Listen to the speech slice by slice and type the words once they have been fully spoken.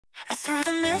Through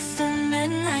the mist and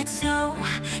midnight snow,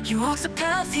 he walks a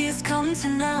path he has come to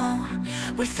know.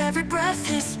 With every breath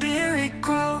his spirit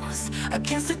grows,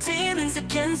 against the demons,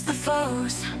 against the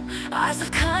foes. Eyes of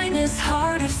kindness,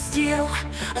 heart of steel,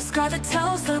 a scar that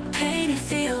tells the pain he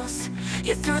feels.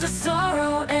 Yet through the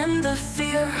sorrow and the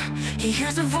fear, he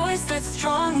hears a voice that's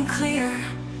strong and clear.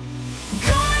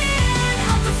 Guardian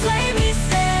of the flame he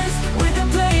stands, with a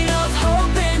blade of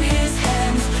hope in his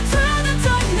hands. Through the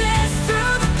darkness,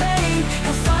 through the pain,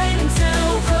 he'll fight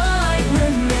until the light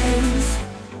remains.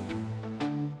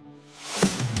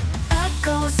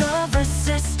 Echoes of a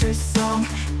sister's song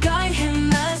guide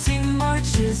him as he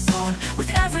marches on.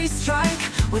 With every strike,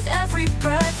 with every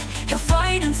breath, he'll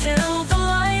fight until the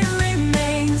light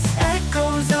remains.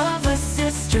 Echoes of a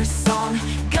sister's song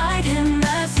guide him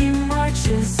as he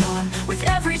marches on. With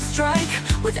every strike,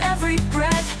 with every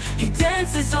breath, he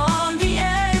dances on the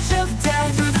edge of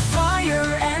death. Through the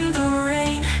fire and the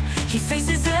rain, he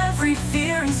faces every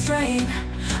fear and strain.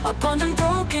 A bond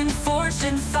unbroken, forged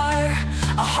in fire,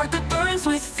 a heart that burns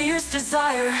with fierce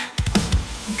desire.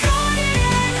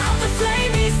 Guardian of the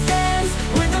flame he stands,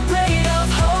 with a blade of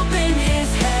hope in his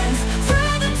hands.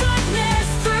 Through the darkness,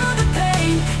 through the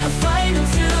pain, he'll fight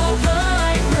until the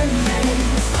light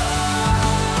remains.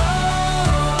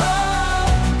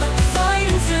 Fight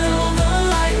until the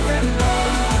light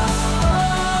remains.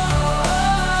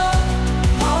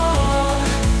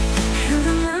 He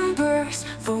remembers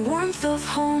the warmth of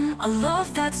home, a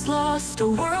love that's lost, a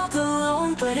world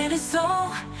alone. But in his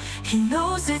soul, he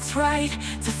knows it's right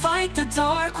to fight the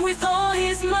dark with all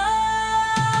his might.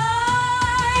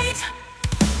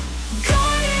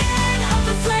 Guardian of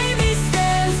the flame he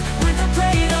stands, with a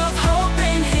blade of hope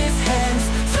in his hands.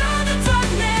 Through the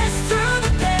darkness, through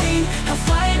the pain, he'll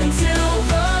fight until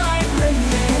the light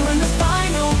remains. When the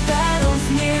final battle's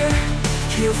near,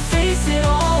 he'll face it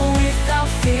all without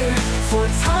fear. For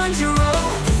Tanjiro,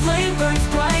 the flame burns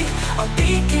bright, a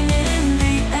beacon in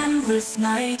the endless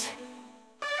night.